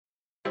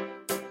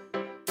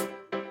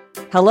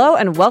Hello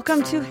and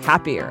welcome to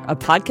Happier, a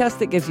podcast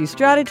that gives you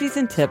strategies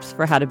and tips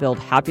for how to build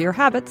happier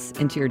habits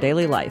into your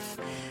daily life.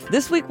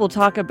 This week we'll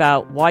talk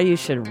about why you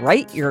should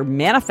write your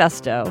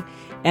manifesto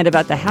and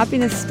about the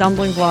happiness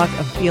stumbling block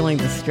of feeling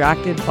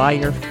distracted by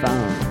your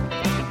phone.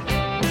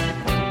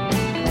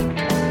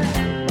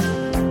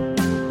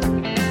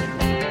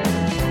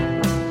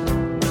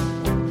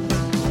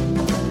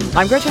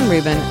 I'm Gretchen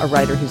Rubin, a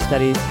writer who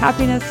studies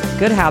happiness,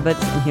 good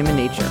habits, and human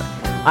nature.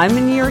 I'm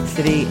in New York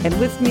City, and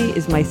with me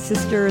is my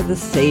sister, the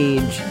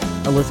sage,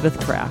 Elizabeth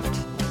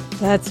Craft.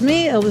 That's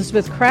me,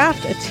 Elizabeth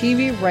Craft, a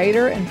TV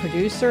writer and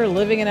producer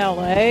living in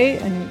LA.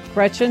 And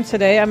Gretchen,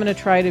 today I'm going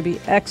to try to be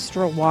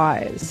extra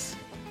wise.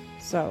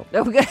 So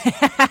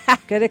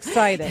get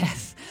excited.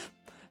 Yes.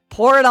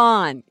 Pour it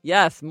on.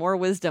 Yes, more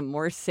wisdom,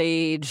 more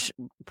sage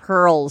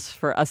pearls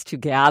for us to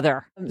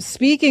gather.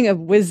 Speaking of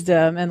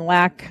wisdom and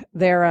lack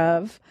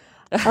thereof,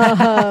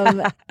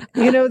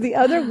 the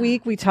other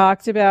week we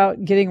talked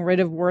about getting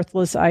rid of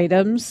worthless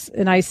items.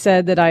 And I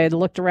said that I had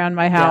looked around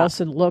my house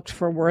and looked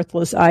for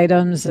worthless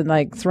items and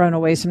like thrown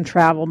away some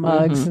travel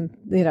mugs and,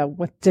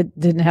 what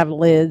didn't have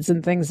lids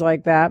and things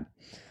like that.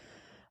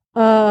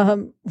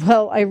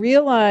 Well, I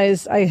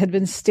realized I had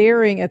been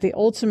staring at the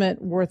ultimate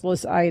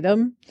worthless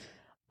item,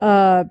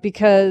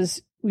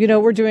 because,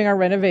 we're doing our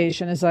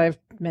renovation, as I've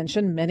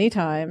mentioned many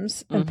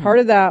times. And part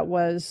of that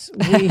was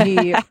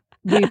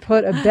we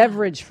put a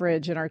beverage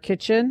fridge in our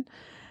kitchen.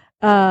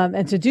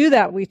 And to do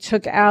that, we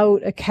took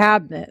out a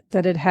cabinet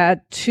that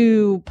had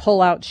two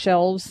pull-out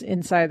shelves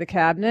inside the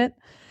cabinet.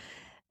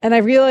 And I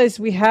realized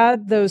we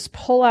had those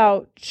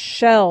pull-out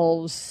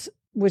shelves,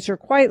 which are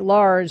quite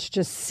large,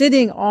 just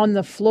sitting on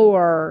the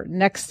floor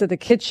next to the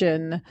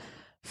kitchen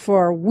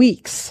for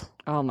weeks.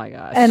 Oh my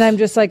gosh. And I'm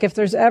just like, if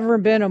there's ever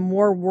been a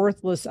more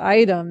worthless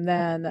item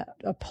than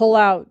a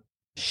pull-out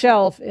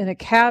shelf in a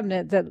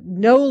cabinet that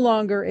no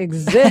longer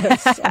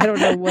exists, I don't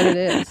know what it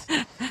is.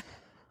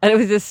 And it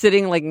was just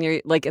sitting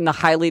near, in the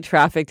highly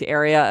trafficked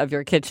area of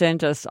your kitchen,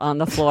 just on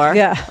the floor.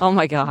 Yeah. Oh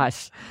my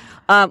gosh.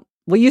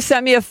 Well, you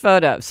sent me a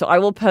photo, so I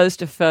will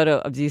post a photo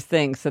of these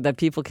things so that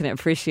people can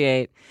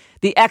appreciate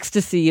the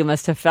ecstasy you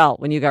must have felt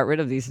when you got rid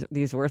of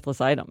these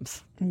worthless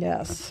items.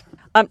 Yes.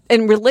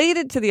 And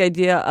related to the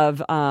idea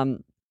of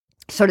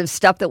sort of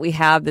stuff that we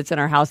have that's in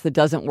our house that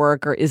doesn't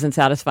work or isn't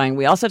satisfying,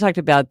 we also talked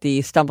about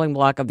the stumbling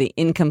block of the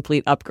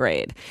incomplete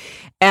upgrade.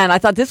 And I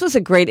thought this was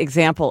a great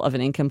example of an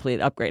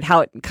incomplete upgrade,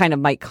 how it kind of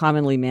might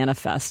commonly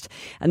manifest.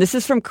 And this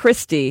is from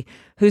Christy,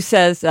 who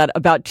says that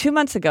about 2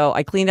 months ago,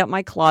 I cleaned out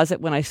my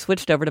closet when I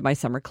switched over to my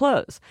summer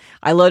clothes.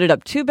 I loaded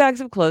up 2 bags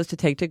of clothes to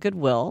take to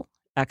Goodwill.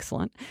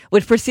 Excellent.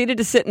 Which proceeded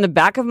to sit in the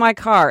back of my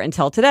car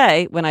until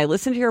today when I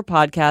listened to your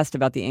podcast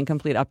about the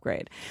incomplete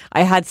upgrade.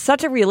 I had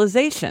such a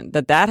realization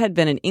that had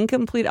been an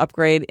incomplete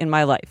upgrade in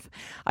my life.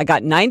 I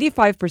got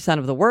 95%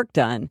 of the work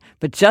done,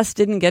 but just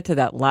didn't get to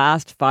that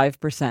last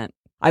 5%.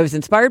 I was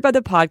inspired by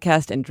the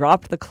podcast and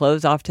dropped the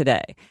clothes off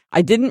today.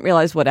 I didn't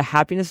realize what a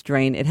happiness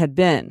drain it had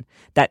been,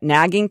 that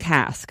nagging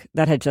task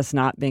that had just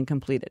not been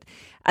completed.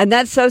 And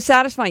that's so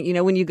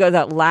satisfying. When you go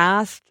that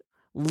last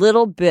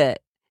little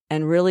bit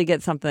and really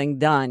get something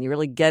done, you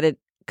really get it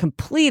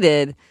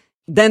completed,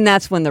 then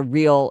that's when the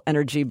real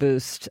energy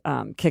boost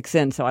kicks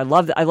in. So I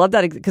love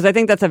that because I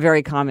think that's a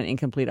very common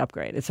incomplete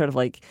upgrade. It's sort of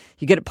like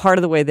you get it part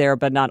of the way there,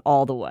 but not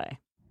all the way.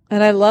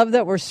 And I love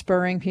that we're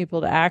spurring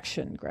people to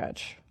action,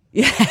 Gretch.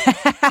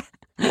 Yeah.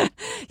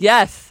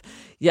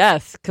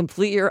 Yes.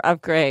 Complete your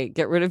upgrade.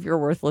 Get rid of your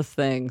worthless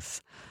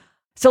things.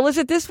 So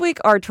listen, this week,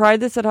 our try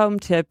this at home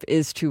tip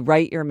is to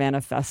write your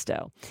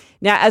manifesto.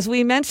 Now, as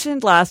we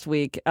mentioned last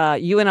week,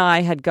 you and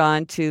I had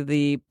gone to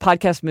the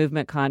Podcast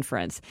Movement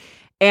Conference,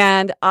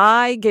 and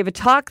I gave a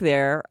talk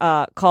there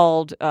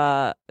called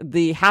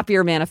the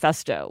Happier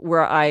Manifesto,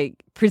 where I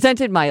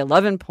presented my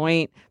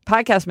 11-point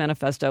podcast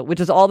manifesto, which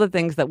is all the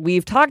things that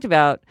we've talked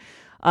about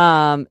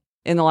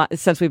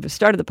since we've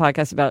started the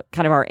podcast, about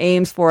kind of our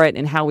aims for it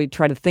and how we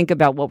try to think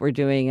about what we're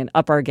doing and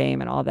up our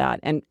game and all that.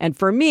 And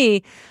for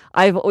me,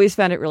 I've always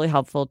found it really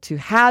helpful to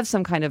have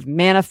some kind of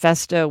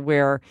manifesto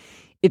where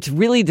it's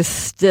really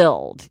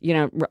distilled,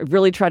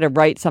 really try to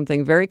write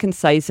something very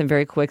concise and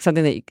very quick,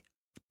 something that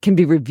can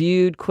be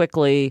reviewed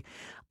quickly,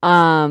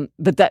 but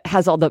that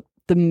has all the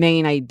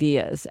main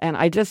ideas. And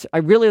I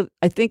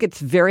think it's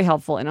very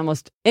helpful in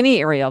almost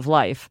any area of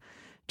life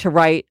to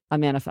write a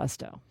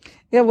manifesto.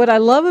 Yeah, what I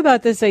love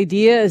about this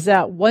idea is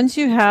that once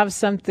you have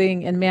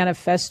something in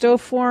manifesto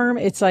form,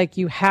 it's like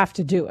you have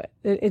to do it.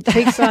 It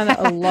takes on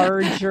a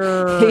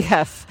larger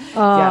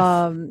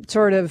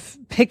sort of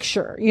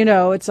picture.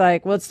 It's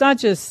like, well, it's not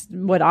just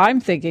what I'm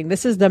thinking.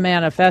 This is the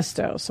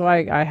manifesto. So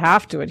I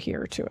have to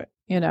adhere to it,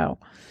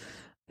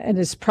 and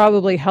it's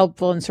probably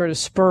helpful in sort of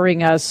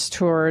spurring us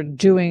toward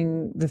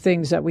doing the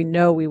things that we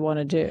know we want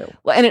to do.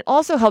 Well, and it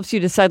also helps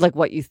you decide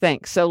what you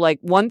think. So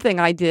one thing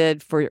I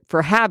did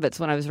for habits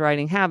when I was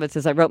writing habits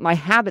is I wrote my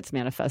habits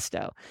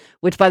manifesto,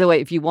 which, by the way,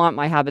 if you want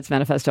my habits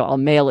manifesto, I'll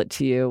mail it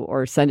to you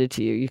or send it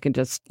to you. You can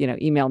just,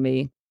 email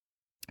me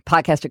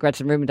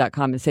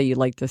podcast@gretchenrubin.com and say you'd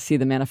like to see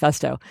the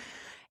manifesto.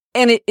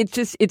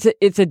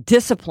 it's a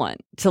discipline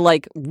to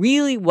like,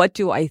 really, what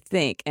do I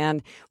think?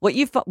 And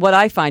what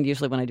I find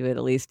usually when I do it,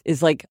 at least,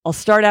 is like, I'll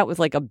start out with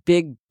like a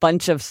big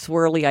bunch of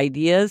swirly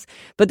ideas,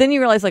 but then you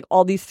realize like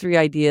all these 3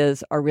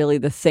 ideas are really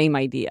the same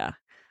idea,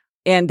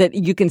 and that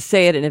you can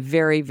say it in a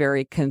very,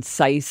 very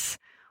concise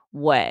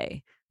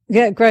way.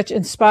 Yeah, Gretch,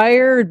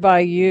 inspired by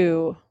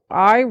you,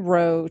 I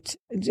wrote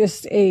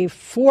just a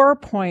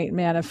 4-point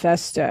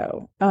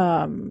manifesto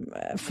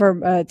for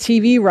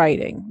TV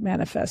writing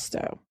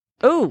manifesto.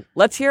 Oh,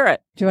 let's hear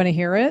it. Do you want to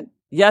hear it?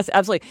 Yes,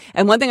 absolutely.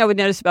 And one thing I would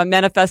notice about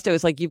manifesto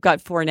is like, you've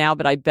got 4 now,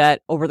 but I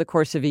bet over the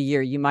course of a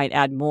year, you might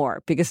add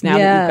more, because now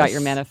that you've got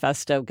your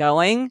manifesto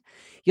going,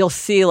 you'll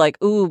see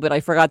like, ooh, but I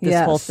forgot this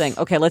whole thing.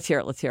 Okay, let's hear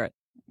it.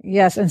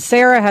 Yes. And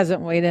Sarah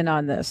hasn't weighed in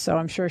on this, so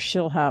I'm sure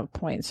she'll have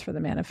points for the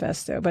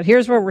manifesto. But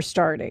here's where we're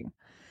starting.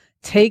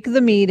 Take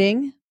the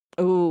meeting.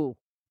 Ooh.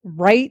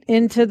 Right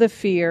into the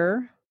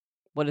fear.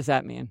 What does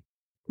that mean?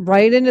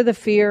 Right into the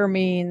fear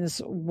means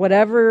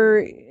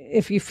whatever,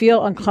 if you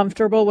feel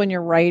uncomfortable when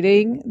you're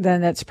writing, then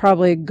that's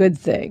probably a good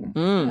thing.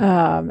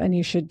 And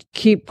you should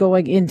keep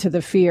going into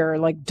the fear.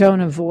 Like,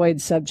 don't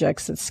avoid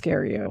subjects that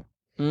scare you.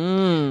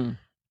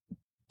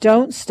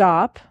 Don't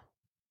stop.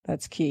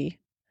 That's key.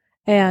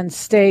 And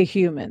stay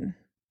human.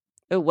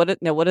 Oh, what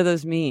do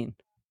those mean?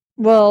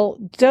 Well,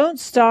 don't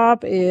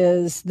stop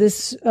is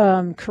this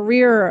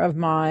career of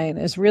mine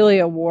is really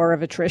a war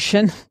of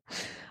attrition.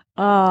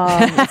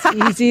 It's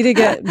easy to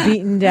get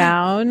beaten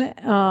down.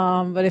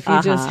 But if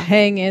you just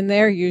hang in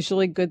there,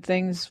 usually good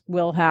things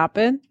will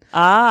happen.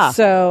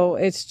 So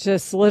it's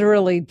just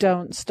literally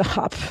don't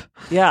stop.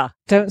 Yeah.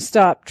 Don't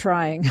stop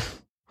trying.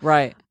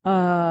 Right.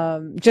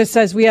 Just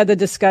as we had the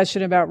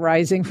discussion about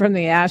rising from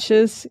the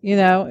ashes,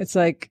 it's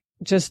like,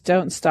 just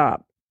don't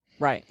stop.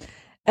 Right.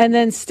 And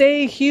then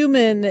stay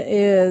human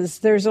is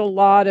there's a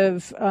lot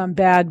of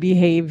bad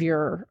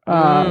behavior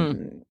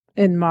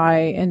in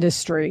my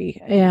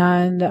industry.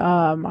 And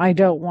I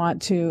don't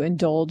want to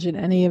indulge in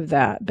any of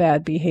that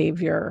bad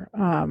behavior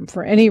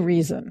for any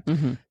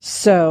reason.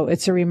 So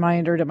it's a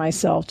reminder to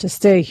myself to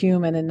stay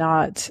human and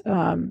not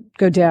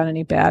go down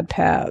any bad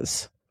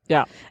paths.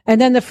 Yeah. And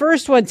then the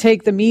first one,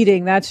 take the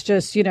meeting. That's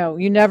just, you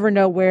never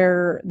know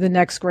where the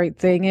next great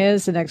thing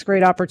is, the next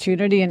great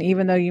opportunity. And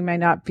even though you may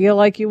not feel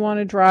like you want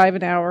to drive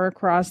an hour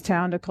across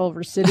town to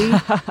Culver City,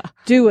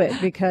 do it,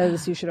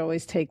 because you should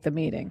always take the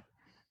meeting.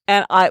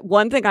 And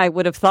one thing I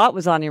would have thought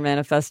was on your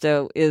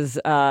manifesto is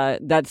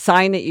that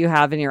sign that you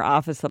have in your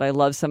office that I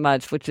love so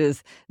much, which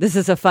is, this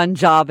is a fun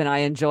job and I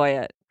enjoy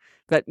it.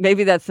 But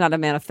maybe that's not a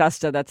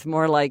manifesto. That's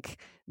more like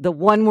the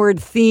one-word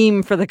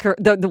theme for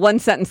the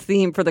one-sentence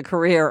theme for the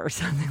career or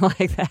something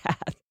like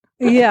that.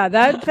 Yeah,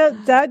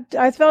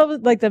 I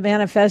felt like the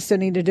manifesto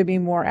needed to be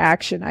more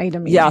action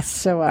item. Yes.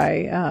 So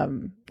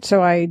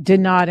I did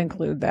not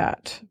include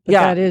that. But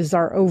that is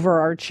our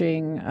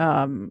overarching,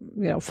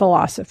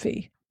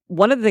 philosophy.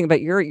 One of the things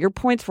about your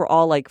points were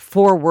all like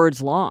 4 words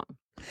long.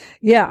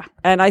 Yeah.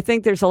 And I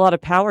think there's a lot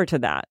of power to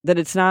that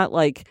it's not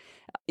like,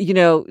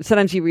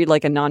 sometimes you read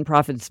like a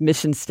nonprofit's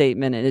mission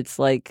statement and it's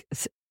like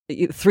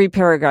 3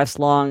 paragraphs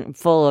long,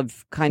 full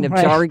of kind of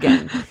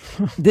jargon.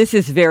 This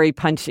is very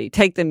punchy.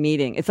 Take the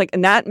meeting. It's like,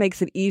 and that makes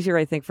it easier,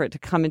 I think, for it to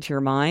come into your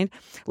mind.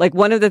 Like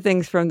one of the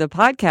things from the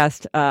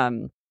podcast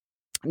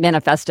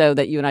manifesto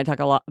that you and I talk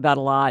about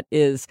a lot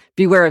is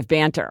beware of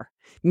banter,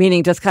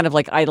 meaning just kind of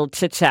like idle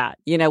chit chat.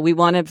 We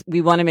want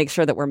to make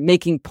sure that we're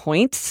making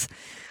points.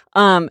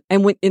 And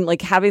in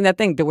like having that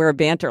thing, beware of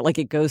banter, like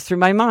it goes through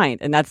my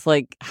mind, and that's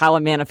like how a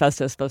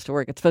manifesto is supposed to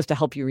work. It's supposed to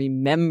help you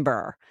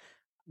remember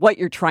what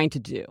you're trying to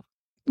do.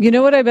 You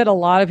know what I bet a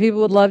lot of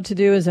people would love to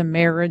do is a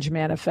marriage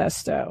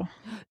manifesto.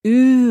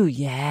 Ooh,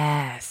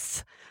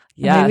 yes.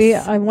 Yes. Maybe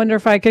I wonder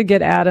if I could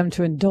get Adam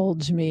to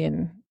indulge me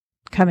in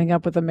coming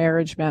up with a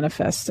marriage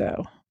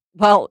manifesto.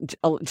 Well,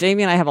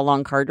 Jamie and I have a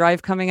long car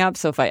drive coming up,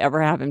 so if I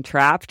ever have him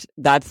trapped,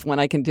 that's when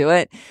I can do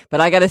it.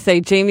 But I got to say,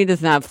 Jamie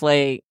does not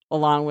play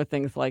along with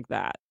things like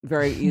that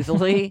very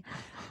easily.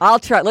 I'll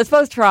try. Let's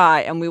both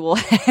try, and we will.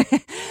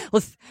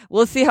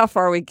 we'll see how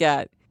far we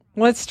get.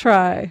 Let's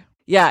try.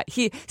 Yeah.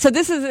 So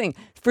this is the thing.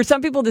 For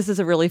some people, this is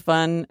a really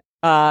fun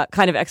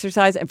kind of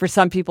exercise. And for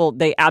some people,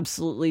 they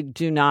absolutely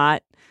do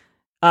not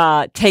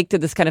take to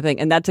this kind of thing.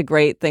 And that's a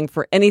great thing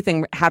for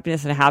anything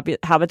happiness and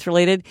habits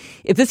related.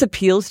 If this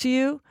appeals to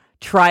you,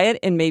 try it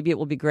and maybe it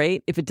will be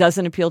great. If it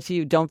doesn't appeal to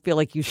you, don't feel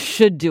like you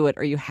should do it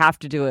or you have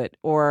to do it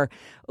or,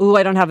 ooh,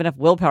 I don't have enough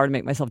willpower to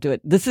make myself do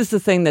it. This is the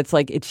thing that's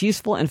like, it's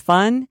useful and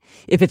fun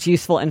if it's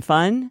useful and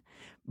fun,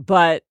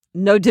 but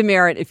no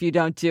demerit if you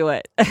don't do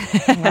it.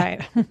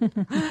 Right.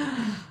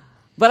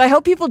 But I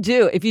hope people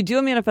do. If you do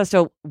a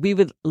manifesto, we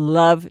would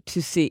love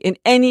to see in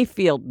any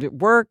field,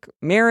 work,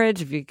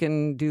 marriage, if you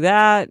can do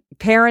that,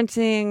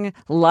 parenting,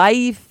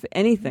 life,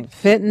 anything.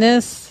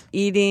 Fitness.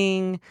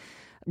 Eating,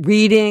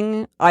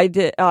 reading. I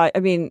did.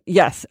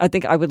 Yes, I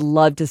think I would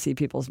love to see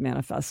people's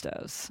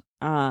manifestos.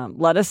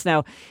 Let us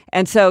know.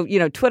 And so,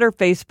 Twitter,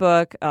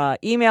 Facebook,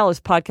 email is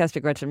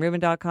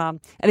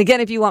podcast@GretchenRubin.com. And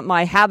again, if you want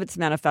my habits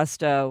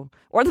manifesto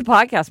or the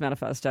podcast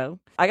manifesto,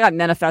 I got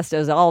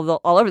manifestos all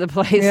over the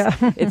place. Yeah.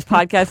 It's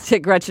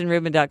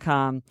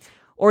podcast@GretchenRubin.com.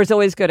 Or as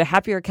always, go to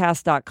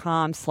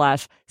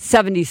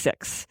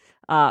happiercast.com/76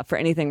 for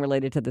anything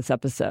related to this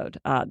episode.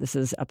 This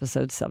is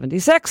episode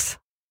 76.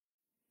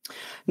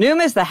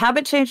 Noom is the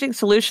habit-changing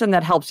solution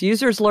that helps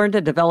users learn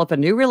to develop a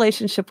new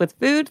relationship with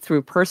food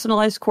through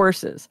personalized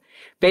courses.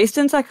 Based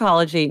in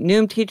psychology,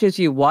 Noom teaches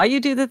you why you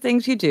do the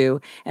things you do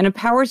and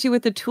empowers you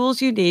with the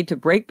tools you need to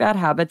break bad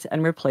habits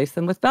and replace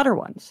them with better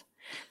ones.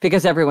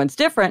 Because everyone's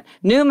different,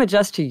 Noom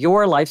adjusts to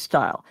your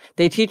lifestyle.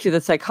 They teach you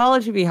the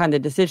psychology behind the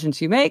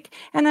decisions you make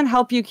and then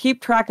help you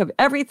keep track of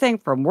everything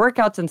from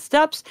workouts and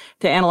steps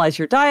to analyze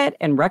your diet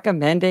and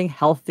recommending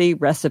healthy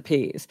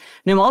recipes.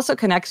 Noom also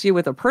connects you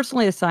with a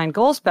personally assigned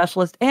goal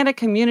specialist and a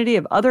community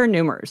of other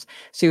Noomers,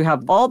 so you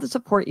have all the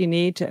support you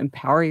need to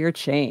empower your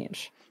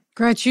change.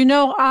 Gretch,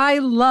 I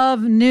love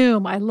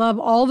Noom. I love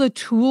all the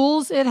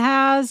tools it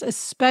has,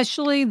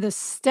 especially the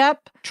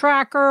step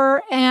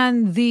tracker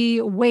and the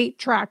weight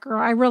tracker.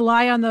 I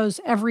rely on those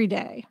every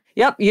day.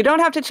 Yep, you don't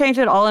have to change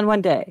it all in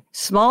one day.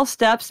 Small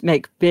steps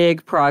make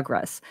big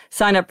progress.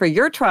 Sign up for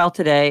your trial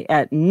today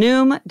at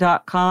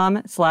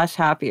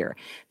Noom.com/happier.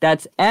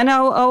 That's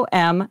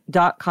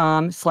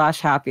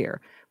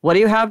NOOM.com/happier. What do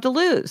you have to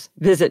lose?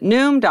 Visit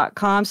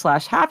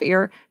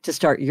Noom.com/happier to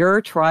start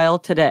your trial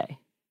today.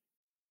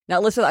 Now,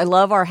 listen, I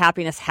love our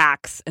happiness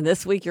hacks. And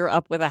this week you're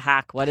up with a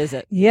hack. What is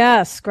it?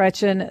 Yes,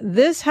 Gretchen.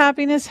 This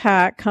happiness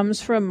hack comes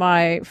from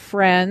my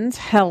friend,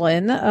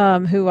 Helen,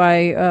 who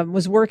I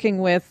was working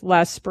with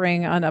last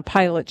spring on a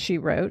pilot she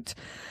wrote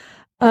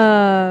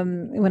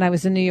when I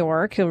was in New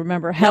York. You'll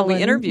remember Helen.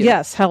 We interviewed.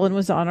 Yes, Helen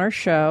was on our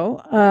show.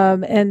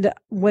 And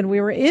when we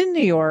were in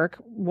New York,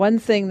 one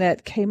thing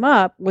that came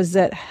up was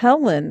that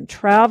Helen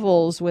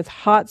travels with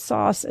hot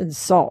sauce and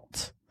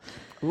salt.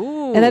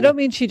 Ooh. And I don't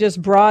mean she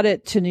just brought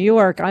it to New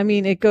York. I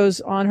mean, it goes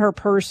on her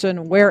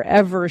person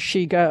wherever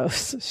she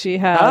goes. She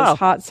has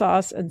hot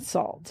sauce and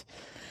salt.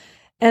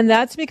 And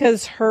that's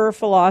because her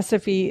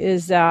philosophy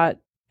is that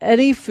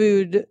any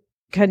food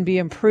can be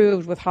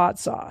improved with hot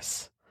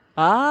sauce.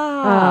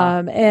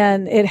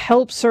 And it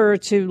helps her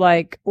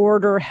to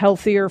order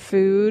healthier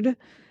food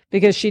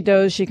because she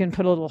knows she can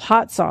put a little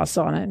hot sauce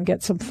on it and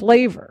get some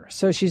flavor.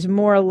 So she's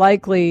more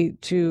likely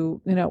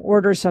to,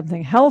 order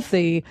something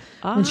healthy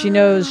when she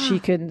knows she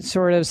can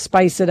sort of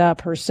spice it up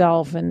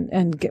herself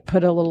and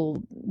put a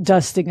little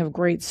dusting of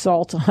great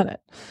salt on it.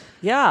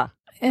 Yeah.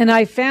 And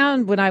I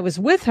found when I was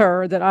with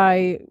her that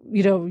I,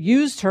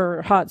 used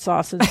her hot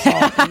sauce and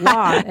salt a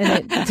lot. And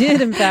it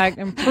did, in fact,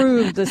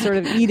 improve the sort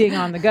of eating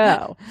on the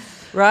go.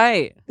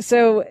 Right.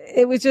 So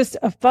it was just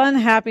a fun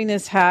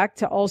happiness hack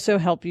to also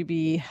help you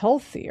be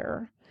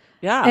healthier.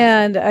 Yeah.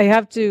 And I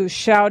have to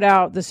shout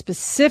out the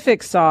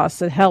specific sauce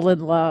that Helen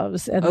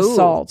loves and the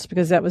salt,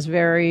 because that was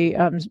very,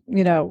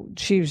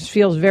 she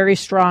feels very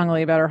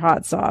strongly about her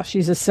hot sauce.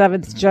 She's a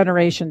 7th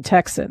generation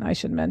Texan, I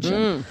should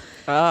mention.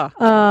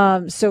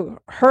 So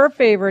her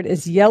favorite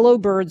is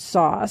Yellowbird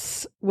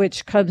sauce,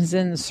 which comes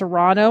in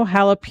Serrano,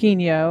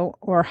 jalapeno,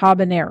 or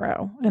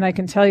habanero. And I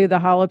can tell you the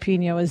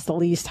jalapeno is the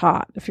least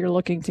hot if you're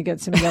looking to get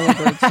some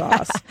Yellowbird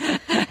sauce.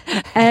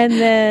 And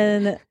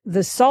then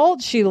the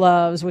salt she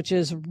loves, which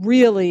is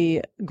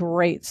really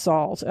great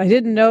salt. I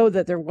didn't know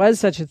that there was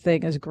such a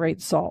thing as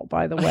great salt,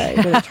 by the way,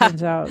 but it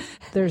turns out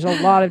there's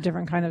a lot of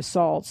different kind of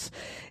salts,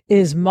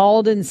 is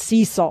Malden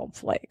sea salt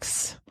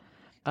flakes.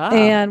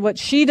 And what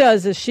she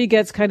does is she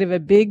gets kind of a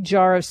big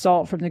jar of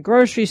salt from the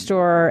grocery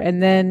store,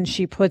 and then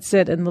she puts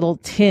it in little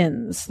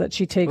tins that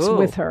she takes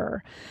with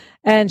her.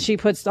 And she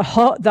puts the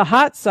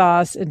hot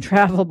sauce in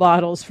travel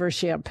bottles for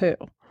shampoo.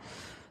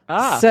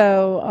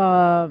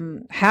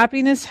 So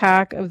happiness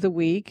hack of the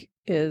week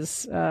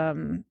is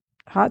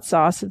hot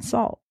sauce and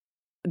salt.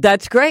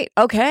 That's great.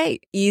 Okay.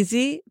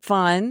 Easy,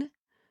 fun,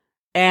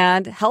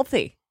 and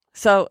healthy.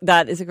 So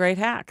that is a great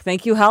hack.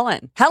 Thank you,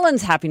 Helen.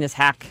 Helen's happiness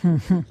hack.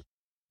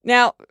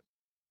 Now,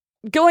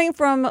 going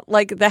from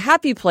the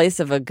happy place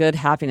of a good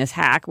happiness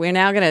hack, we're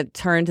now going to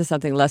turn to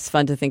something less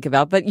fun to think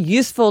about, but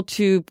useful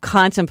to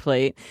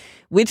contemplate,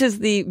 which is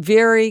the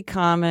very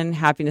common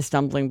happiness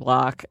stumbling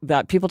block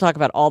that people talk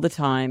about all the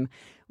time,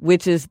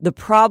 which is the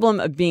problem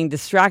of being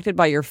distracted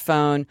by your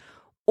phone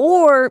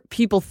or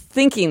people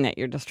thinking that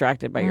you're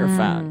distracted by your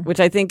phone, which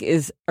I think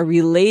is a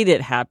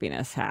related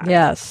happiness hack.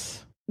 Yes.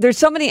 There's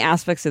so many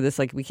aspects of this,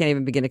 we can't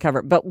even begin to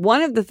cover. But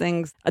one of the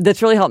things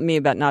that's really helped me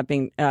about not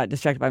being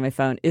distracted by my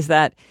phone is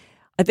that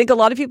I think a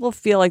lot of people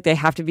feel like they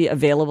have to be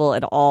available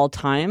at all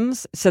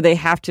times. So they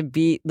have to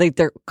be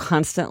they're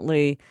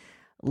constantly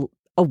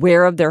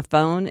aware of their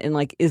phone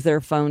and is their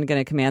phone going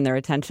to command their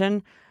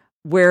attention?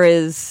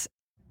 Whereas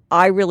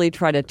I really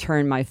try to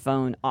turn my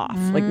phone off.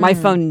 My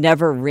phone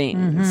never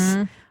rings.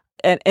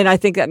 and I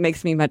think that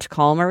makes me much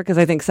calmer because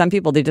I think some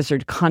people, they just are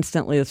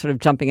constantly sort of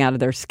jumping out of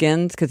their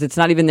skins because it's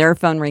not even their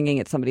phone ringing,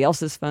 it's somebody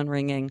else's phone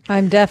ringing.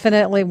 I'm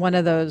definitely one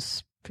of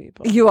those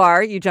people. You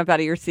are? You jump out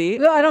of your seat?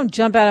 No, I don't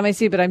jump out of my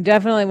seat, but I'm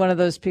definitely one of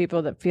those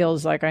people that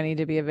feels like I need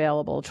to be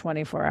available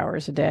 24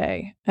 hours a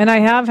day. And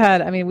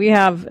we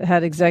have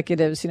had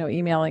executives,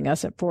 emailing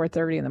us at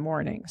 4:30 in the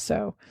morning.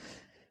 So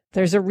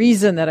there's a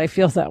reason that I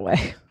feel that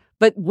way.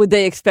 But would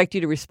they expect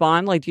you to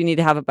respond? Like, do you need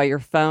to have it by your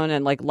phone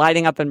and like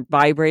lighting up and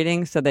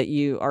vibrating so that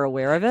you are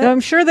aware of it? No, I'm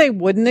sure they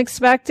wouldn't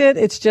expect it.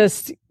 It's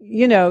just,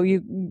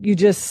 you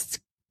just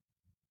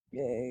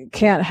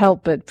can't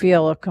help but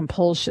feel a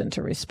compulsion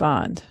to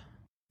respond.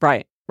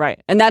 Right.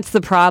 And that's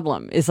the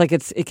problem, is like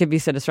it can be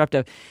so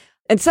disruptive.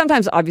 And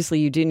sometimes, obviously,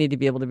 you do need to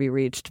be able to be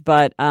reached,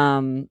 but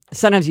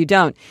sometimes you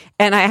don't.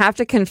 And I have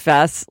to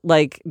confess,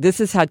 like, this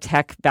is how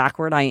tech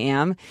backward I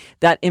am,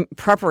 that in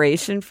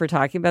preparation for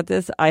talking about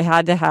this, I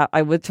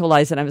went to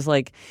Eliza and I was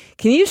like,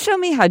 can you show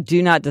me how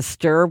Do Not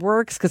Disturb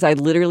works? Because I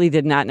literally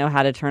did not know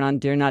how to turn on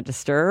Do Not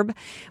Disturb,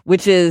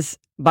 which is,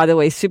 by the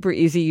way, super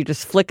easy. You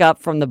just flick up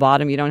from the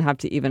bottom. You don't have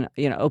to even,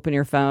 open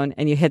your phone,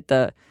 and you hit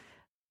the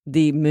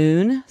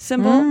moon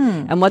symbol.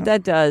 And what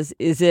that does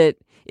is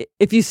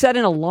if you set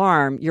an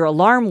alarm, your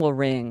alarm will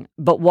ring,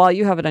 but while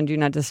you have it on Do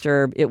Not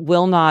Disturb, it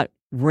will not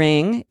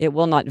ring, it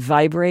will not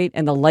vibrate,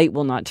 and the light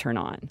will not turn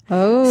on.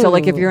 Oh. So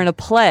like if you're in a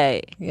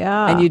play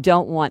and you yeah.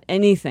 don't want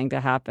anything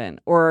to happen,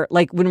 or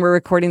like when we're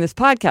recording this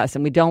podcast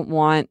and we don't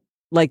want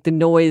like the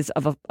noise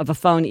of a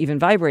phone even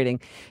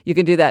vibrating, you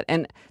can do that.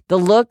 And the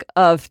look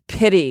of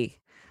pity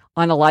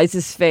on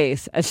Eliza's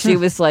face as she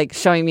was like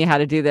showing me how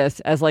to do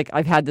this, as like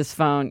I've had this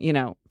phone,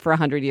 for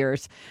 100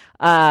 years,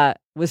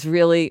 was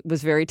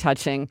very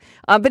touching.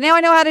 But now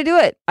I know how to do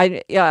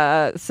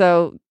it.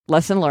 So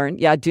lesson learned.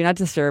 Yeah, Do Not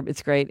Disturb.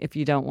 It's great if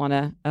you don't want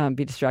to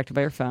be distracted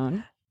by your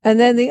phone. And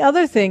then the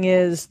other thing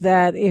is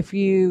that if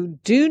you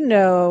do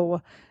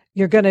know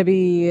you're going to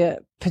be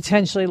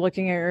potentially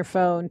looking at your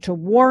phone, to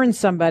warn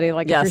somebody,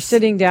 like if you're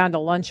sitting down to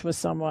lunch with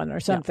someone or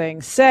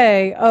something,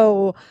 say,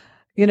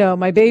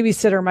 my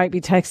babysitter might be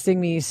texting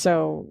me,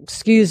 so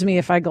excuse me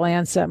if I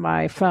glance at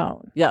my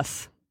phone.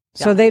 Yes.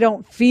 So they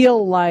don't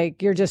feel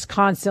like you're just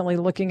constantly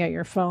looking at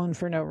your phone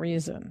for no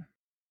reason.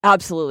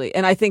 Absolutely.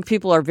 And I think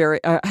people are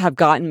have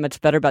gotten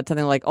much better about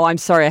something like, oh, I'm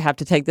sorry, I have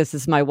to take this.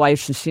 This is my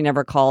wife, and she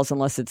never calls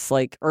unless it's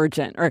like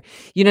urgent. Or,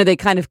 they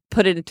kind of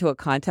put it into a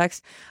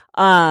context.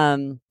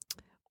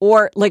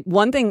 Or like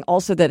one thing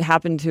also that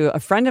happened to a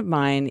friend of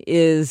mine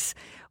is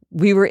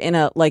we were in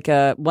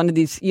one of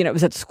these, it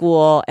was at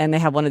school, and they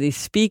have one of these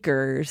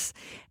speakers.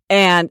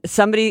 And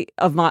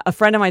a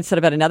friend of mine said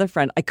about another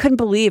friend, I couldn't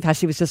believe how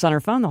she was just on her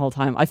phone the whole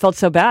time. I felt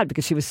so bad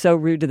because she was so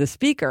rude to the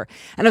speaker.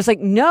 And I was like,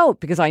 no,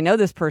 because I know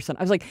this person.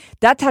 I was like,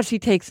 that's how she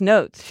takes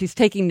notes. She's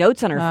taking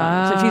notes on her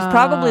phone. So she's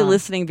probably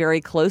listening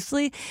very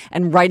closely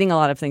and writing a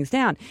lot of things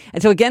down.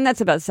 And so again,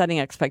 that's about setting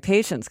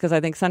expectations, because I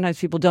think sometimes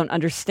people don't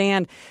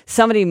understand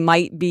somebody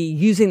might be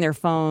using their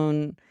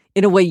phone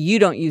in a way you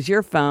don't use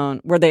your phone,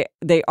 where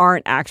they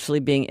aren't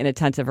actually being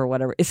inattentive or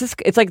whatever.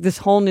 It's like this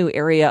whole new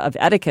area of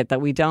etiquette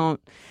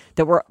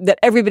that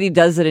everybody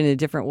does it in a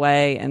different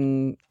way,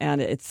 and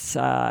it's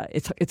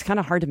kind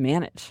of hard to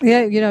manage.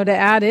 Yeah, to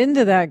add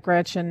into that,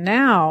 Gretchen,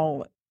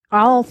 now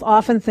I'll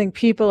often think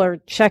people are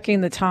checking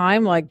the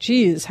time, like,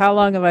 geez, how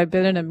long have I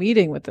been in a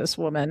meeting with this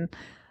woman?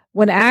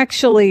 When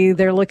actually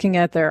they're looking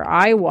at their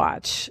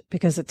iWatch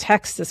because a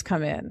text has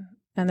come in.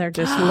 And they're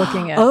just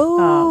looking at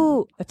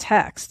a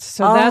text.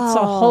 So that's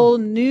a whole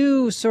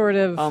new sort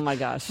of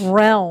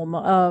realm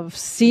of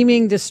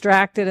seeming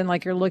distracted and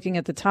like you're looking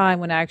at the time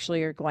when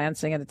actually you're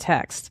glancing at a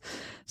text.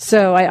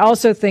 So I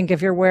also think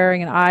if you're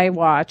wearing an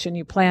iWatch and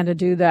you plan to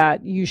do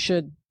that, you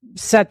should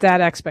set that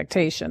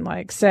expectation.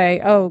 Like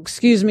say, oh,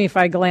 excuse me if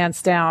I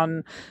glance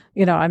down,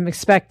 I'm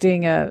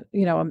expecting a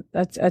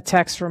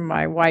text from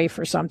my wife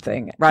or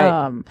something.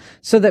 Right.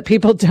 So that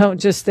people don't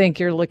just think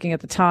you're looking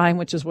at the time,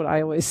 which is what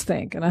I always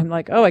think. And I'm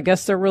like, oh, I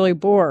guess they're really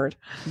bored.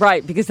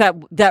 Right. Because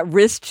that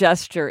wrist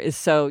gesture is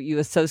so, you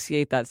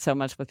associate that so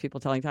much with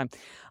people telling time.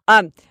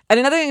 And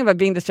another thing about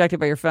being distracted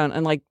by your phone,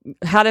 and like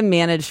how to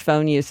manage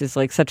phone use, is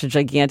like such a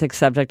gigantic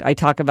subject. I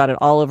talk about it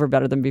all over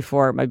Better Than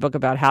Before, my book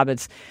about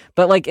habits.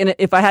 But like,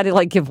 if I had to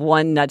like give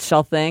one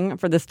nutshell thing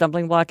for the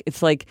stumbling block,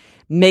 it's like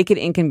make it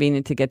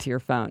inconvenient to get to your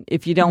phone.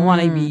 If you don't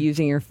want to be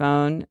using your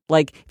phone,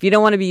 like if you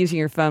don't want to be using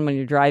your phone when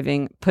you're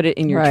driving, put it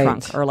in your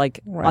trunk or like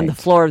on the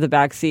floor of the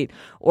back seat,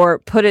 or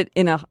put it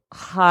in a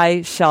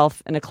high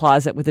shelf in a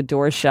closet with the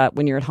door shut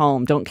when you're at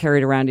home. Don't carry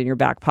it around in your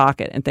back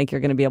pocket and think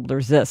you're going to be able to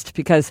resist,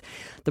 because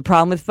the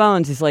problem with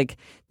phones is like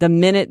the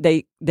minute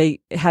they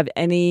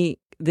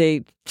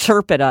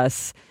chirp at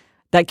us,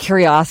 that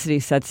curiosity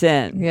sets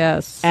in.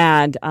 Yes.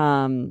 And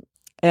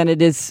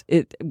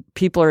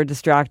people are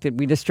distracted.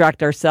 We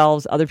distract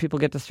ourselves. Other people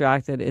get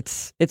distracted.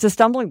 It's a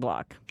stumbling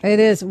block. It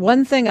is.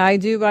 One thing I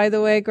do, by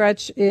the way,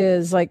 Gretch,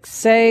 is like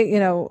say,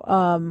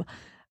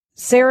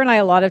 Sarah and I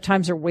a lot of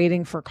times are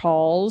waiting for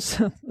calls.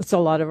 That's a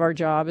lot of our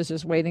job, is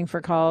just waiting for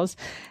calls.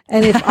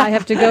 And if I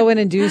have to go in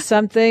and do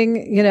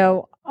something,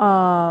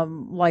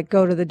 like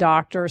go to the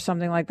doctor or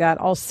something like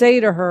that, I'll say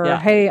to her,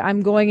 hey,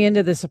 I'm going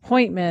into this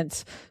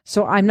appointment,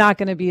 so I'm not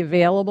going to be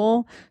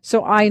available.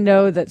 So I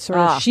know that sort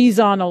of she's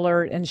on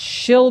alert and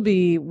she'll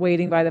be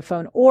waiting by the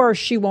phone, or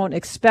she won't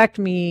expect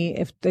me.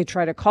 If they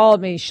try to call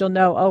me, she'll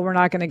know, oh, we're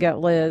not going to get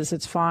Liz.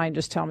 It's fine.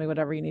 Just tell me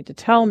whatever you need to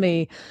tell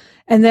me.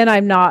 And then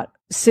I'm not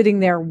sitting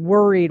there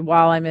worried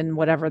while I'm in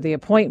whatever the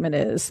appointment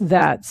is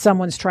that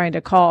someone's trying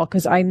to call,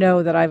 because I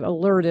know that I've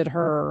alerted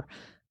her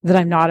that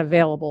I'm not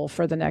available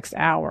for the next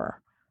hour.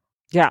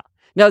 Yeah.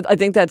 No, I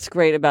think that's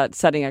great about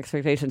setting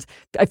expectations.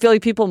 I feel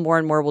like people more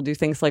and more will do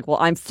things like, well,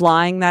 I'm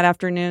flying that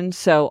afternoon,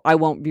 so I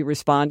won't be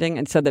responding.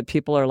 And so that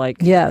people are like,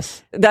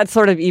 yes, that's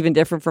sort of even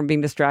different from being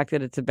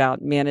distracted. It's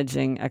about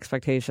managing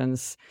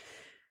expectations.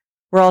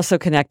 We're also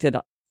connected.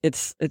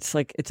 It's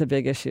like, it's a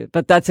big issue,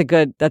 but that's a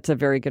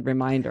very good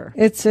reminder.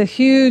 It's a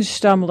huge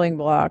stumbling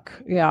block.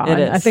 Yeah. It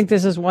is. I think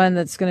this is one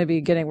that's going to be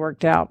getting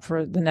worked out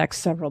for the next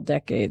several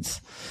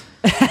decades.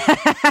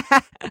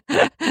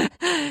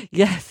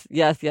 Yes,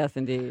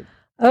 indeed.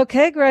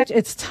 Okay, Gretch,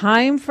 it's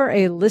time for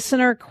a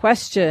listener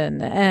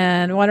question.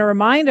 And I want to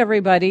remind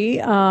everybody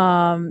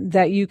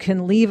that you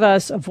can leave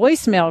us a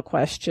voicemail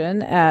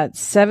question at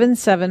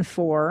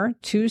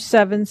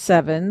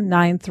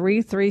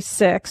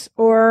 774-277-9336,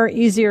 or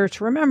easier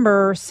to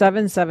remember,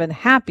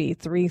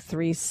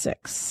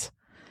 77-HAPPY-336.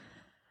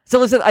 So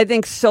listen, I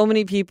think so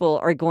many people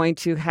are going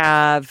to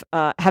have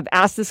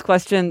asked this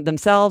question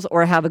themselves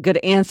or have a good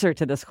answer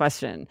to this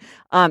question.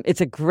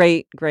 It's a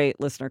great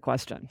listener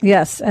question.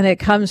 Yes, and it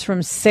comes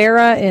from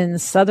Sarah in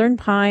Southern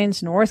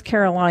Pines, North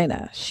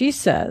Carolina. She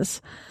says,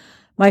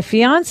 my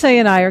fiance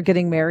and I are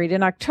getting married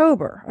in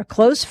October. A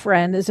close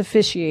friend is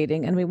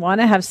officiating, and we want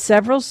to have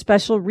several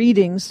special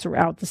readings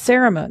throughout the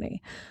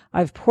ceremony.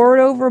 I've pored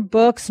over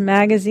books,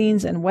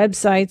 magazines, and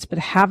websites, but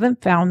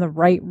haven't found the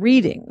right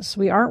readings.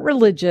 We aren't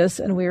religious,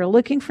 and we are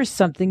looking for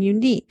something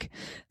unique.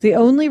 The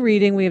only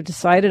reading we have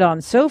decided on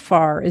so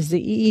far is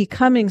the E. E.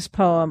 Cummings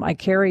poem, I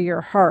Carry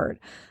Your Heart,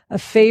 a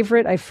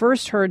favorite I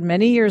first heard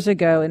many years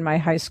ago in my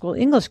high school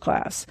English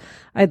class.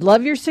 I'd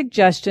love your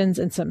suggestions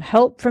and some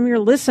help from your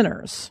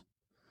listeners.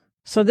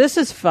 So this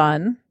is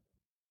fun.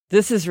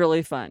 This is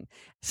really fun.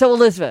 So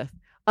Elizabeth,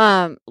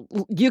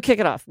 you kick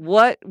it off.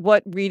 What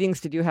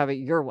readings did you have at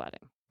your wedding?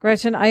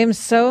 Gretchen, I am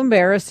so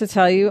embarrassed to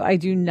tell you, I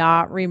do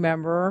not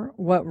remember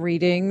what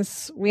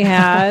readings we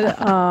had.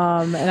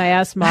 And I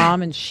asked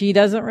Mom, and she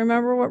doesn't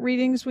remember what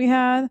readings we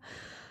had.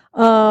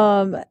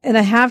 And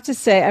I have to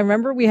say, I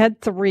remember we had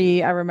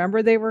 3. I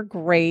remember they were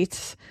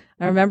great.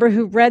 I remember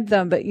who read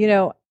them, but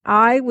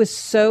I was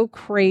so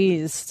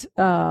crazed.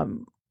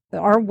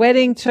 Our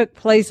wedding took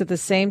place at the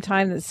same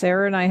time that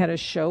Sarah and I had a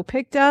show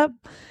picked up.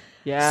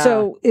 Yeah.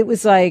 So it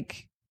was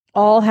like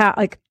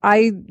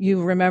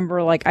you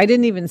remember, like, I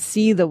didn't even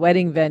see the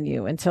wedding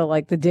venue until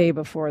like the day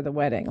before the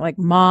wedding. Like,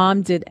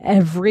 Mom did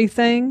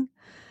everything.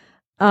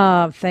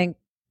 Thank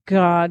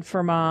God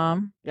for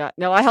Mom. Yeah.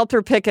 No, I helped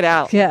her pick it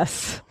out.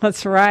 Yes,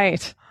 that's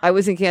right. I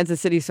was in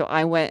Kansas City, so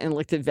I went and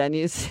looked at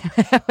venues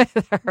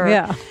with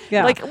her.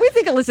 Yeah. Like, we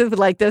think Elizabeth would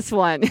like this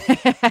one.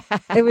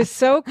 It was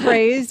so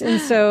crazed. And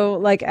so,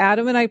 like,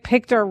 Adam and I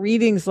picked our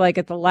readings, like,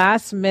 at the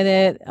last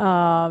minute,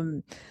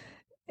 kind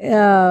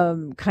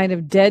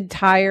of dead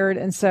tired.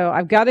 And so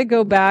I've got to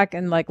go back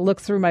and, like, look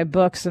through my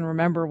books and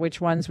remember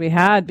which ones we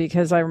had,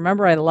 because I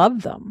remember I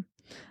loved them.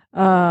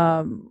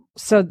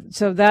 So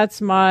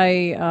that's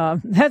my,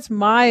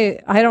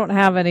 I don't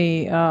have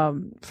any,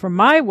 from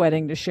my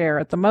wedding to share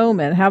at the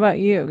moment. How about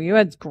you? You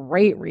had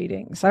great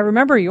readings. I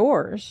remember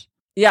yours.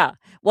 Yeah.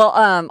 Well,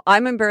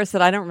 I'm embarrassed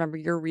that I don't remember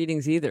your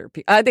readings either.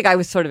 I think I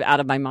was sort of out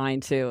of my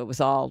mind too. It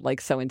was all like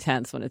so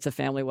intense when it's a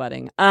family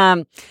wedding.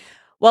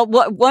 Well,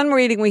 one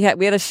reading we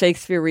had a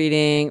Shakespeare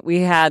reading.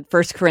 We had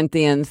 1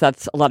 Corinthians.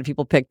 That's, a lot of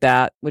people picked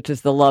that, which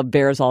is the love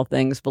bears all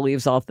things,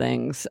 believes all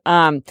things.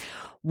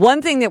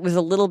 One thing that was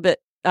a little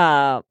bit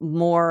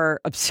more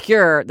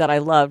obscure that I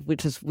loved,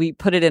 which is we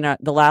put it in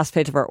the last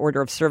page of our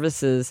order of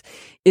services,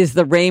 is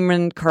the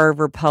Raymond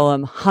Carver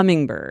poem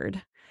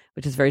Hummingbird,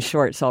 which is very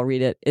short, so I'll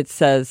read it. It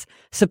says,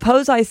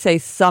 suppose I say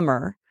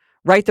summer,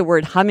 write the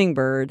word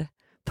hummingbird,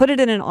 put it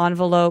in an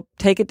envelope,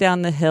 take it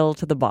down the hill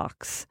to the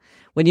box.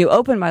 When you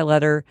open my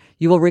letter,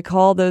 you will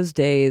recall those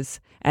days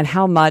and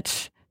how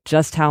much,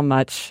 just how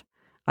much,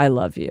 I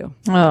love you.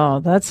 Oh,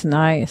 that's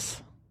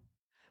nice.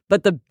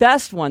 But the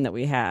best one that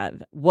we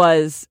had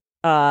was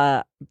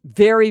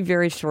very,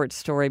 very short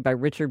story by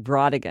Richard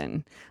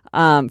Brodigan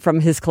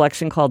from his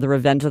collection called The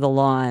Revenge of the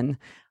Lawn,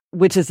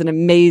 which is an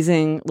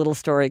amazing little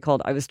story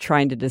called I Was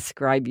Trying to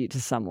Describe You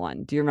to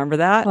Someone. Do you remember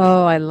that?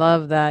 Oh, I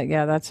love that.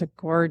 Yeah, that's a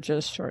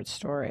gorgeous short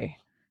story.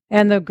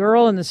 And the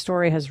girl in the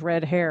story has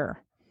red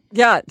hair.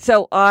 Yeah,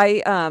 so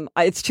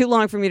it's too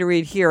long for me to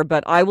read here,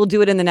 but I will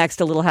do it in the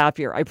next A Little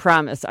Happier. I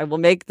promise. I will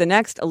make the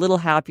next A Little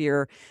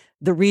Happier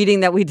the reading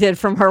that we did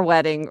from her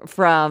wedding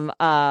from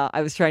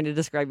I Was Trying to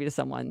Describe You to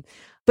Someone.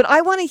 But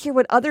I want to hear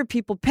what other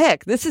people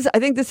pick. I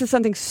think this is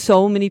something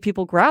so many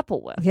people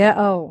grapple with. Yeah.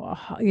 Oh,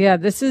 yeah.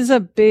 This is a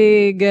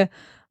big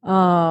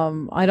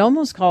I'd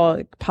almost call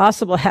it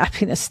possible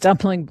happiness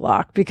stumbling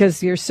block,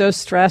 because you're so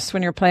stressed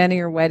when you're planning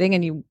your wedding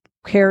and you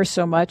care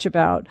so much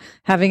about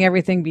having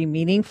everything be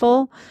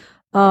meaningful,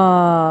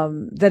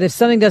 that if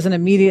something doesn't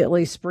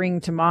immediately spring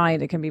to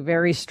mind, it can be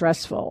very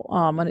stressful.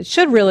 And it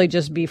should really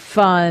just be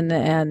fun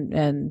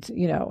and,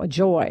 a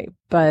joy.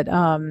 But,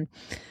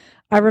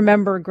 I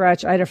remember,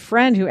 Gretch, I had a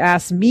friend who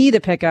asked me to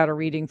pick out a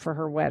reading for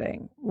her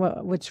wedding,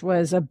 which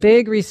was a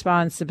big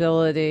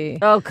responsibility.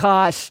 Oh,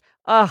 gosh.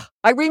 I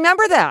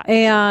remember that.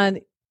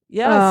 And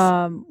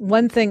yes,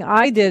 one thing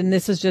I did, and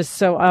this is just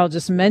so I'll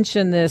just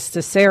mention this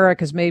to Sarah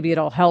because maybe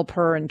it'll help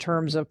her in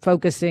terms of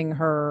focusing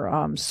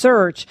her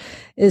search,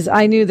 is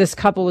I knew this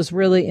couple was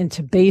really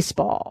into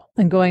baseball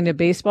and going to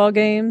baseball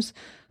games.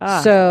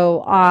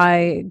 So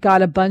I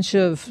got a bunch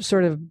of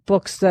sort of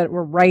books that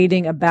were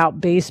writing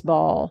about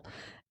baseball.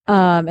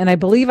 And I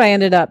believe I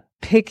ended up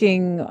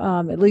picking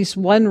at least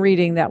one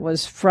reading that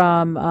was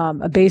from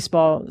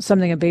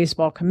something a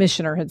baseball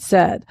commissioner had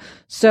said.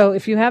 So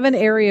if you have an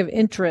area of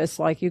interest,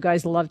 like you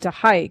guys love to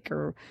hike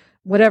or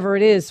whatever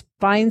it is,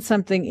 find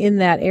something in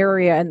that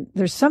area. And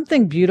there's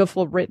something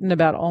beautiful written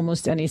about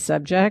almost any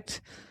subject.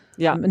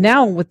 Yeah.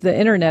 Now with the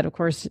internet, of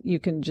course, you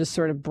can just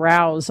sort of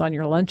browse on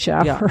your lunch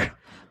hour. Yeah.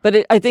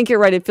 But I think you're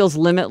right. It feels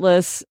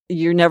limitless.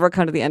 You're never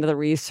kind of the end of the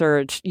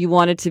research. You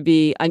want it to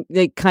be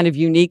kind of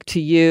unique to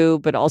you,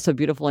 but also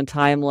beautiful and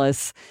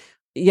timeless.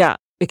 Yeah,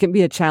 it can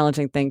be a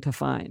challenging thing to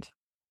find.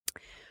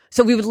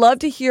 So we would love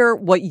to hear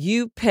what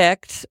you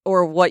picked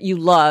or what you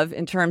love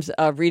in terms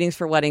of readings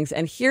for weddings.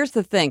 And here's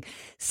the thing,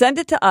 send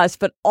it to us,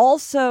 but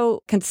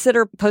also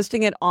consider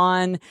posting it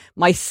on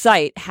my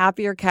site,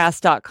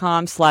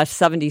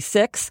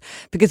 happiercast.com/76,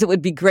 because it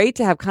would be great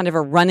to have kind of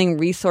a running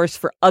resource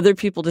for other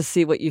people to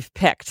see what you've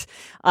picked.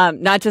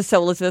 Not just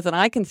so Elizabeth and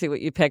I can see what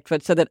you picked,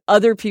 but so that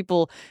other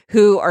people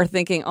who are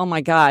thinking, oh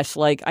my gosh,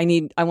 like I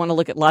want to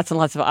look at lots and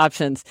lots of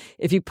options.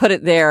 If you put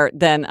it there,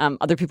 then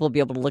other people will be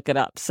able to look it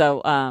up.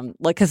 So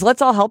because let's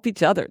all help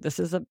each other. This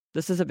is a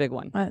big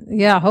one.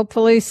 Yeah,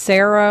 hopefully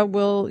Sarah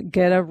will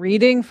get a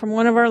reading from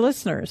one of our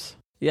listeners.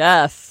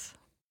 Yes.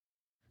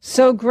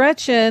 So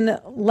Gretchen,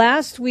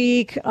 last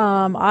week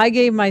I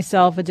gave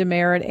myself a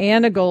demerit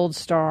and a gold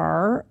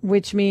star,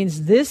 which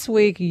means this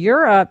week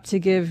you're up to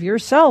give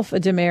yourself a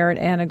demerit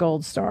and a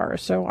gold star.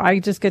 So I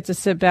just get to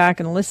sit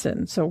back and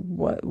listen. So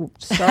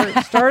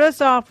start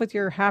us off with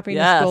your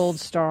happiness gold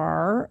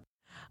star.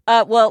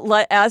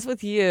 Well, as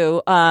with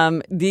you,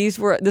 this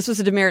was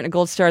a demerit and a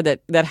gold star that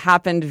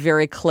happened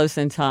very close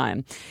in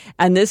time,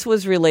 and this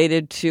was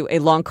related to a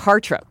long car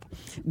trip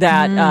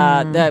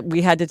that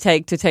we had to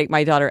take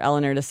my daughter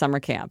Eleanor to summer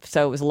camp.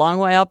 So it was a long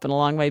way up and a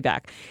long way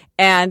back,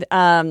 and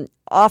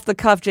off the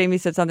cuff, Jamie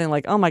said something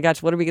like, "Oh my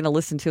gosh, what are we going to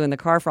listen to in the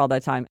car for all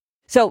that time?"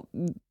 So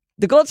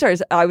the gold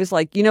stars, I was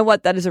like, you know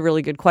what? That is a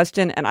really good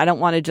question. And I don't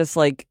want to just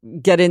like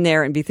get in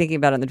there and be thinking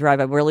about it on the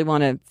drive. I really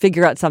want to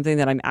figure out something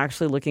that I'm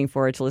actually looking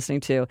forward to listening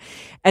to.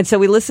 And so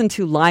we listened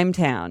to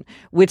Limetown,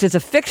 which is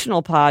a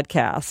fictional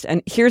podcast.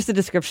 And here's the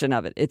description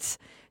of it. It's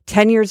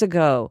 10 years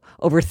ago,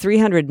 over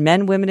 300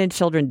 men, women, and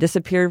children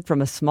disappeared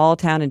from a small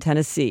town in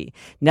Tennessee,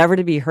 never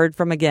to be heard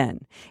from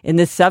again. In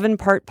this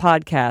 7-part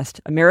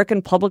podcast,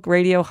 American Public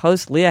Radio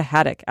host Leah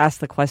Haddock asked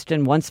the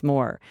question once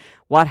more,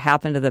 what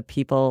happened to the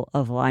people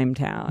of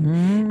Limetown?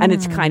 And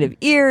it's kind of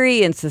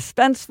eerie and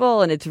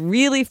suspenseful, and it's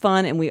really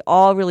fun, and we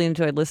all really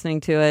enjoyed listening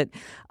to it.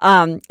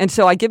 And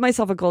so I give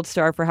myself a gold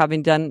star for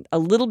having done a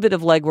little bit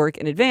of legwork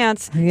in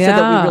advance so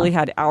that we really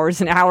had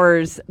hours and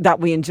hours that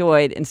we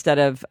enjoyed instead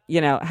of,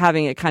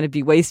 having it kind of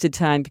be wasted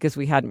time because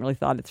we hadn't really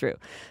thought it through.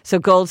 So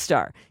gold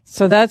star.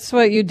 So that's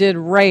what you did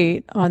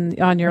right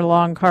on your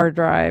long car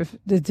drive.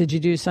 Did you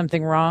do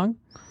something wrong?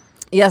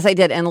 Yes, I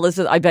did. And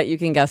Elizabeth, I bet you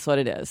can guess what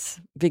it is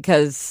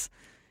because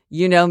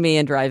you know me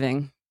and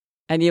driving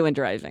and you and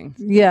driving.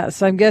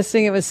 Yes, I'm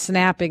guessing it was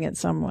snapping at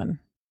someone.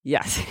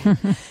 Yes,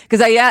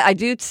 because I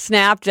do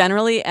snap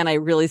generally, and I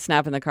really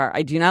snap in the car.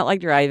 I do not like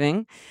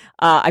driving.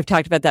 I've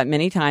talked about that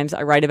many times.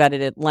 I write about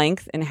it at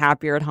length in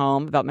Happier at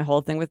Home about my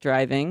whole thing with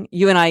driving.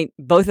 You and I,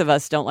 both of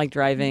us, don't like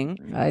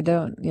driving. I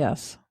don't,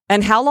 yes.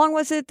 And how long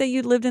was it that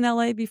you lived in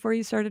LA before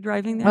you started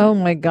driving there? Oh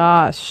my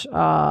gosh.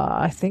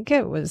 I think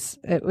it was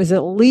at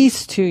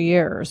least 2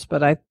 years,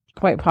 but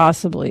quite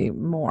possibly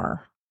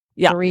more.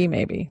 Yeah.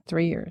 3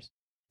 years.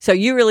 So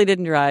you really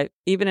didn't drive,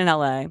 even in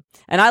LA.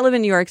 And I live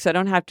in New York, so I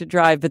don't have to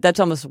drive, but that's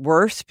almost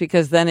worse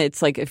because then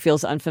it's like it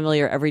feels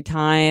unfamiliar every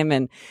time.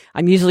 And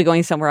I'm usually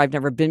going somewhere I've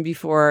never been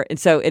before. And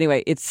so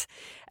anyway,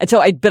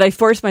 but I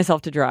force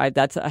myself to drive.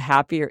 That's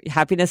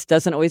happiness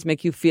doesn't always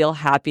make you feel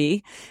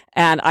happy.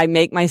 And I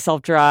make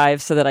myself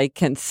drive so that I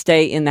can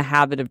stay in the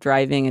habit of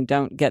driving and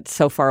don't get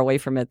so far away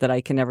from it that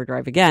I can never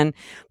drive again.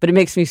 But it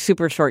makes me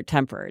super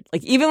short-tempered.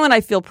 Like even when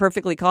I feel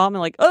perfectly calm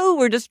and like, oh,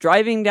 we're just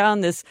driving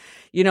down this,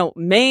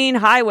 main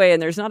highway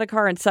and there's not a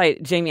car in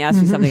sight. Jamie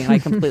asks me something and I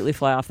completely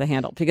fly off the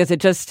handle because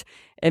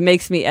it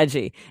makes me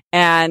edgy.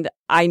 And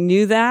I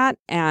knew that.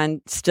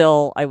 And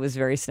still I was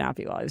very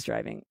snappy while I was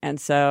driving. And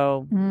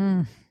so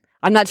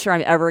I'm not sure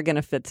I'm ever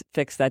going to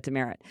fix that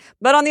demerit.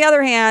 But on the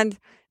other hand,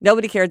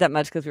 Nobody cared that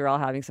much because we were all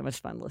having so much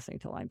fun listening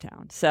to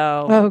Limetown.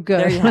 So Oh, good.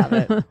 there you have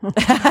it.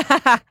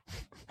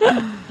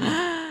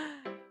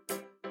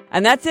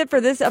 And that's it for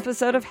this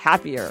episode of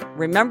Happier.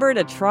 Remember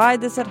to try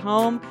this at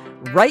home.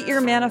 Write your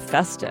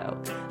manifesto.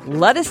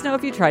 Let us know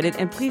if you tried it,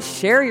 and please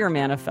share your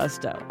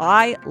manifesto.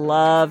 I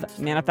love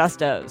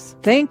manifestos.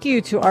 Thank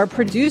you to our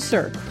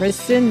producer,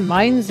 Kristen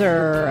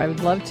Meinzer. I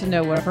would love to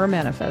know what her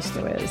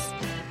manifesto is.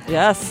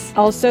 Yes.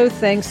 Also,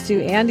 thanks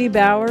to Andy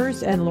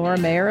Bowers and Laura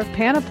Mayer of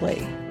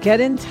Panoply. Get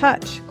in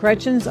touch.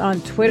 Gretchen's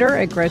on Twitter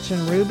at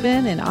Gretchen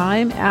Rubin, and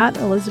I'm at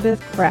Elizabeth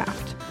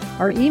Kraft.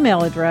 Our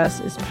email address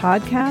is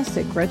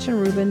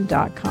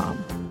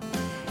podcast@GretchenRubin.com.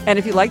 And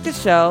if you like the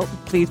show,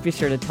 please be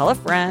sure to tell a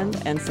friend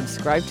and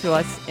subscribe to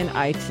us in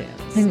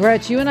iTunes. And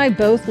Gretch, you and I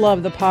both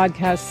love the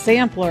podcast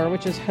Sampler,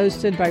 which is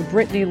hosted by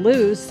Brittany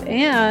Luce.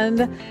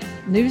 And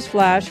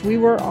newsflash, we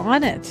were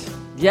on it.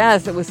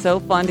 Yes, it was so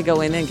fun to go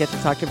in and get to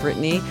talk to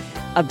Brittany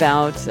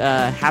about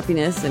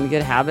happiness and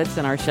good habits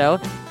in our show.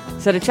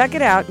 So to check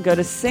it out, go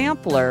to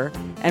Sampler,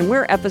 and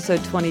we're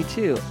episode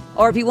 22.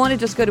 Or if you want to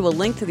just go to a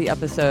link to the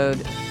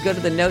episode, go to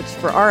the notes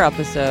for our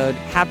episode,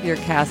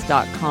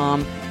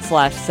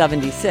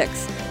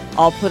 happiercast.com/76.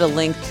 I'll put a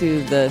link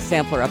to the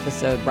Sampler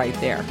episode right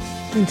there.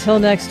 Until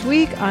next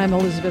week, I'm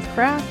Elizabeth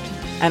Kraft.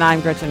 And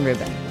I'm Gretchen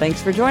Rubin.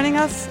 Thanks for joining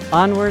us.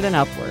 Onward and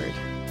upward.